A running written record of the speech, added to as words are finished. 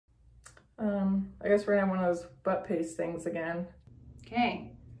I guess we're gonna have one of those butt paste things again.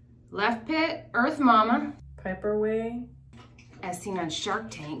 Okay, Left Pit, Earth Mama. Piper Way. As seen on Shark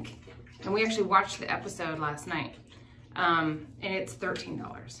Tank. And we actually watched the episode last night. And it's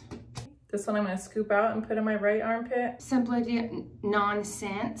 $13. This one I'm gonna scoop out and put in my right armpit. Simply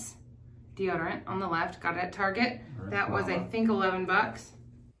Nonsense deodorant on the left. Got it at Target. That was, I think, 11 bucks.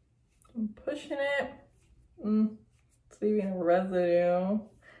 I'm pushing it. It's leaving a residue.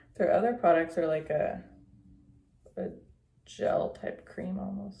 Their other products are like a gel type cream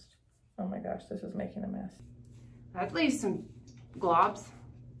almost. Oh my gosh, this is making a mess. That leaves some globs.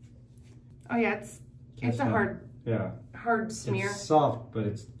 Oh yeah, it's a hard smear. It's soft, but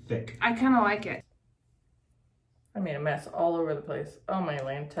it's thick. I kind of like it. I made a mess all over the place. Oh my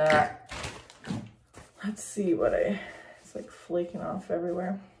Lanta. Let's see what it's like flaking off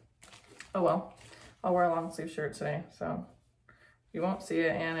everywhere. Oh well, I'll wear a long sleeve shirt today, so you won't see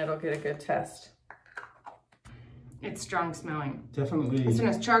it and it'll get a good test. It's strong smelling. Definitely. This one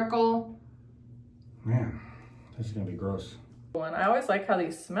has charcoal. Man, this is gonna be gross. I always like how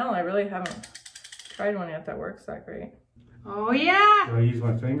these smell. I really haven't tried one yet that works that great. Oh yeah! Do I use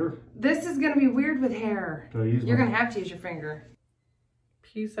my finger? This is gonna be weird with hair. Do I use You're gonna have to use your finger.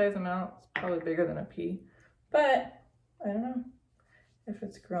 Pea size amount is probably bigger than a pea, but I don't know. If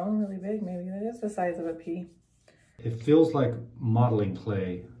it's grown really big, maybe that is the size of a pea. It feels like modeling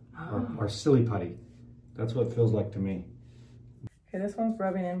clay or silly putty. That's what it feels like to me. Okay, this one's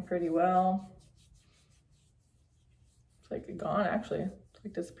rubbing in pretty well. It's like gone actually. It's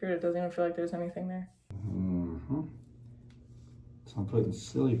like disappeared. It doesn't even feel like there's anything there. So I'm putting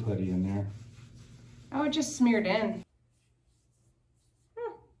silly putty in there. Oh, it just smeared in.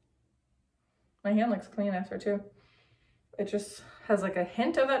 My hand looks clean after too. It just has like a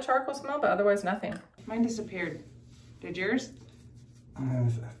hint of that charcoal smell, but otherwise nothing. Mine disappeared. Did yours?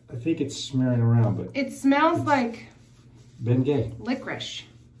 I think it's smearing around, but it smells like Bengay. Licorice.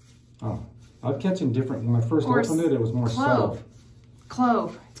 Oh, I'm catching different. When I first opened it, it was more subtle.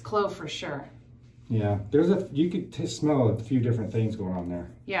 Clove. It's clove for sure. Yeah, you could smell a few different things going on there.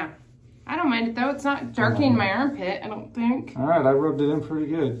 Yeah, I don't mind it though. It's not darkening my armpit, I don't think. All right, I rubbed it in pretty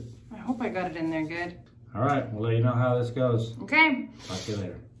good. I hope I got it in there good. All right, we'll let you know how this goes. Okay. Talk to you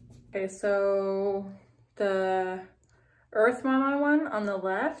later. Okay, so the Earth Mama one on the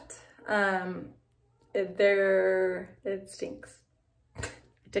left, it stinks. I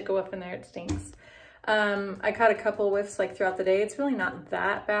took a whiff in there, it stinks. I caught a couple whiffs like throughout the day. It's really not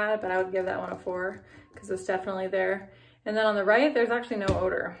that bad, but I would give that one a 4 because it's definitely there. And then on the right, there's actually no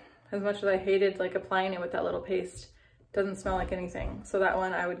odor. As much as I hated like applying it with that little paste, it doesn't smell like anything. So that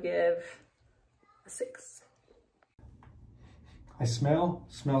one I would give a 6.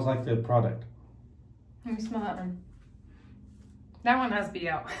 Smells like the product. Let me smell that one. That one has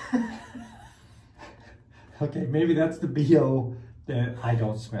BO. Okay, maybe that's the BO that I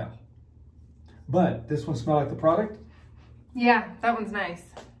don't smell. But this one smelled like the product? Yeah, that one's nice.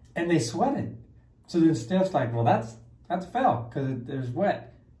 And they sweated. So then Steph's like, well, that's foul because there's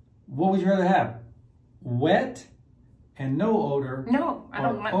wet. What would you rather have? Wet and no odor? No, I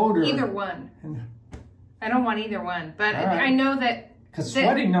don't want odor either one. I don't want either one. But right. I know that because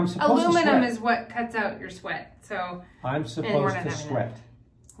sweating, I'm supposed to sweat. Aluminum is what cuts out your sweat. So I'm supposed to sweat.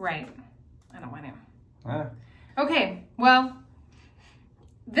 Right. I don't want to. Ah. Okay, well,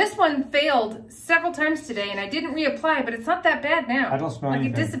 this one failed several times today, and I didn't reapply, but it's not that bad now. I don't smell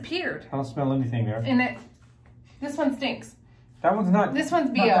anything. Like it disappeared. I don't smell anything there. And this one stinks. That one's not. This one's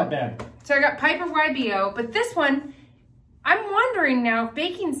BO. Not that bad. So I got Piper YBO, but this one, I'm wondering now if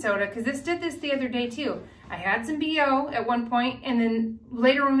baking soda, because did this the other day too. I had some BO at one point, and then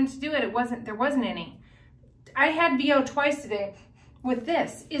later when we went to do it, there wasn't any. I had BO twice today. With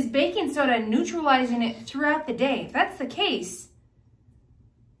this, is baking soda neutralizing it throughout the day? If that's the case,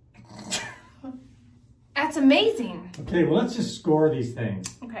 that's amazing. Okay, well, let's just score these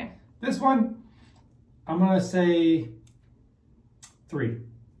things. Okay. This one, I'm going to say 3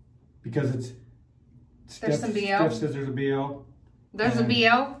 because there's some BO. Steph says there's a BO. There's a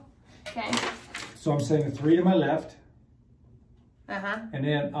BO? Okay. So I'm saying a 3 to my left. Uh-huh. And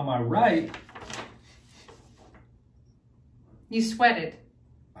then on my right, you sweated.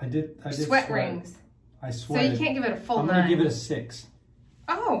 I did sweat rings. I sweated. So you can't give it a full 9. I'm going to give it a 6.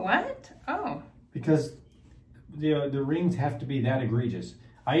 Oh, what? Oh. Because the rings have to be that egregious.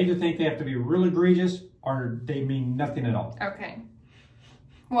 I either think they have to be real egregious or they mean nothing at all. Okay.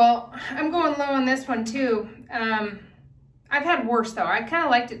 Well, I'm going low on this one too. I've had worse though. I kind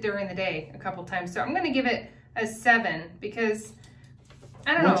of liked it during the day a couple times. So I'm going to give it a 7 because,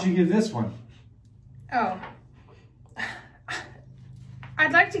 I don't know. What'd you give this one? Oh.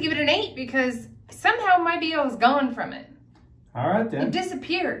 I'd like to give it an 8 because somehow my BO is gone from it. All right then. It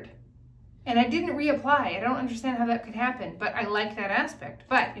disappeared. And I didn't reapply. I don't understand how that could happen, but I like that aspect.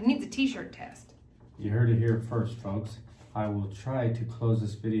 But it needs a t-shirt test. You heard it here first, folks. I will try to close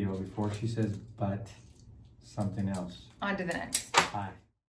this video before she says but something else. On to the next. Bye.